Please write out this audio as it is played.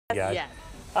Guys. Yes.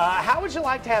 How would you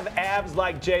like to have abs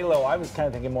like J-Lo? I was kind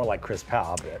of thinking more like Chris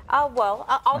Powell. Well,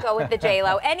 I'll go with the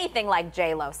J-Lo. Anything like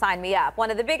J-Lo, sign me up. One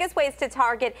of the biggest ways to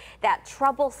target that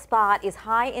trouble spot is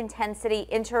high-intensity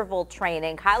interval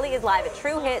training. Kylie is live at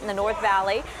TruHIT in the North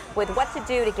Valley with what to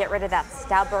do to get rid of that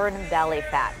stubborn belly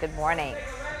fat. Good morning.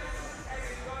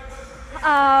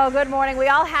 Oh, good morning. We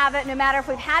all have it, no matter if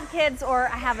we've had kids or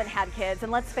haven't had kids.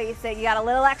 And let's face it, you got a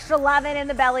little extra loving in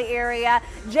the belly area.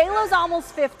 J-Lo's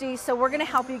almost 50, so we're going to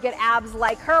help you get abs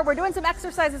like her. We're doing some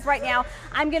exercises right now.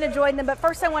 I'm going to join them, but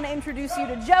first I want to introduce you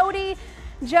to Jody.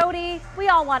 Jody, we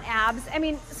all want abs. I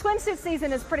mean, swimsuit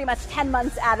season is pretty much 10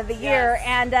 months out of the year,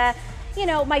 and you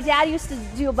know, my dad used to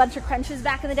do a bunch of crunches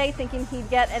back in the day thinking he'd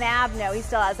get an ab. No, he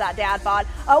still has that dad bod.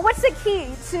 What's the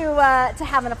key to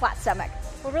having a flat stomach?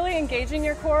 We're really engaging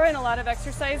your core in a lot of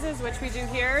exercises, which we do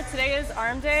here. Today is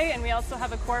arm day, and we also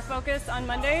have a core focus on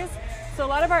Mondays. So a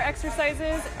lot of our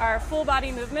exercises are full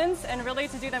body movements, and really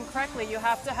to do them correctly, you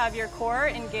have to have your core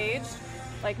engaged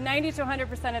like 90 to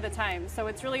 100% of the time. So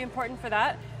it's really important for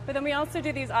that. But then we also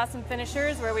do these awesome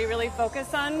finishers where we really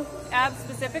focus on abs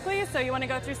specifically. So you want to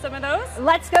go through some of those?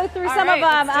 Let's go through some of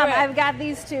them. Let's do it. I've got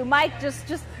these two. Mike,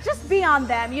 just be on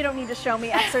them. You don't need to show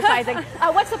me exercising.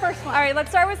 What's the first one? All right,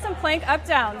 let's start with some plank up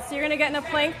down. So you're going to get in a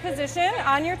plank position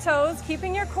on your toes,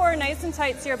 keeping your core nice and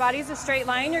tight so your body's a straight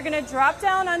line. You're going to drop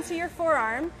down onto your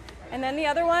forearm, and then the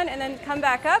other one, and then come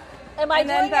back up. Am I and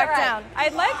then doing back it right? down.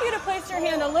 I'd like you to place your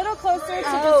hand a little closer to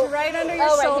just right under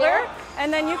your shoulder, right here?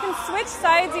 and then you can switch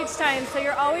sides each time, so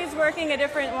you're always working a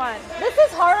different one. This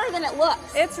is harder than it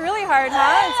looks. It's really hard,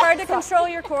 huh? It's hard to control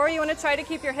your core. You want to try to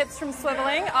keep your hips from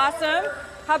swiveling. Awesome.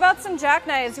 How about some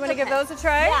jackknives? You want to give those a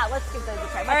try? Yeah, let's give those a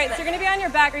try. All right, so you're going to be on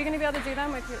your back. Are you going to be able to do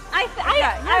them with your...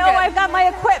 I've got my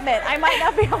equipment. I might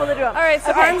not be able to do them. All right,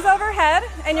 so arms overhead,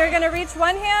 and you're going to reach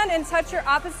one hand and touch your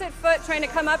opposite foot, trying to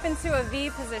come up into a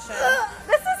V position.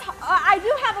 I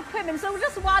do have equipment, so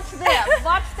just watch them.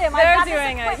 Watch them. They're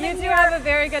doing it. You do have a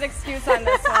very good excuse on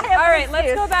this one. All right,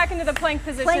 let's go back into the plank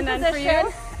position for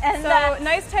you. And so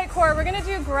nice tight core. We're going to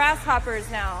do grasshoppers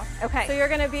now. Okay. So you're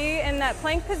going to be in that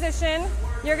plank position.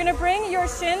 You're going to bring your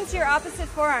shin to your opposite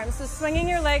forearm. So swinging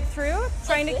your leg through,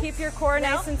 trying to keep your core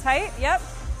nice and tight. Yep.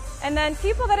 And then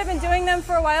people that have been doing them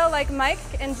for a while, like Mike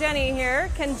and Jenny here,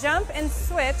 can jump and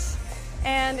switch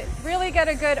and really get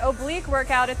a good oblique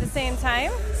workout at the same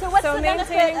time. So what's the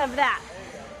benefit of that?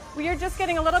 Well, you're just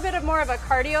getting a little bit more of a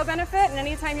cardio benefit, and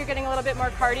anytime you're getting a little bit more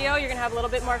cardio, you're going to have a little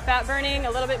bit more fat burning,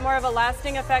 a little bit more of a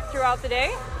lasting effect throughout the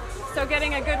day. So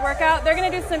getting a good workout. They're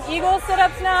going to do some eagle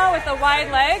sit-ups now with a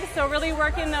wide leg, so really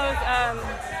working those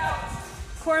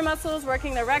core muscles,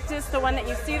 working the rectus, the one that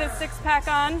you see the six-pack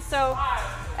on. So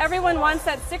everyone wants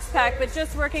that six-pack, but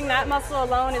just working that muscle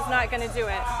alone is not going to do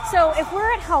it. So if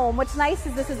we're at home, what's nice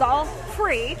is this is all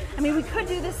free. I mean, we could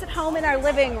do this at home in our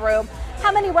living room.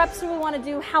 How many reps do we want to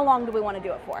do? How long do we want to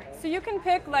do it for? So you can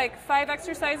pick like 5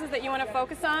 exercises that you want to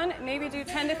focus on, maybe do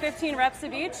 10 to 15 reps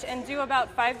of each, and do about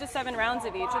 5 to 7 rounds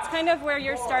of each. It's kind of where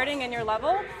you're starting in your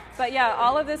level. But yeah,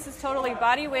 all of this is totally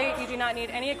body weight. You do not need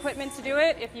any equipment to do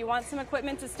it. If you want some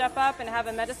equipment to step up and have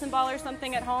a medicine ball or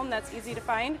something at home, that's easy to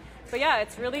find. But yeah,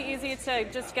 it's really easy to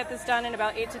just get this done in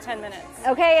about 8 to 10 minutes.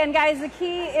 Okay, and guys, the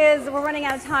key is we're running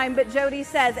out of time, but Jody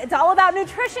says it's all about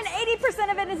nutrition.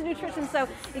 80% of it is nutrition, so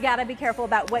you got to be careful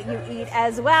about what you eat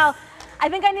as well. I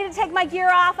think I need to take my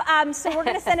gear off, so we're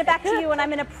going to send it back to you, and I'm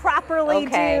going to properly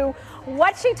do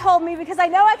what she told me, because I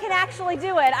know I can actually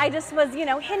do it. I just was, you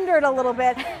know, hindered a little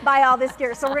bit by all this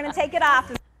gear, so we're going to take it off.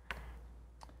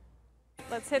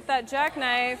 Let's hit that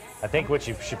jackknife. I think what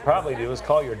you should probably do is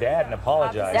call your dad and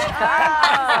apologize.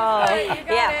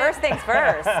 Yeah, first things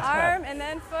first. Arm and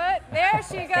then foot. There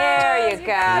she goes. There you go.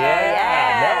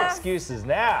 Yeah, no excuses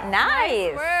now.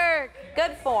 Nice. Nice work.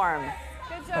 Good form.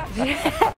 Good job.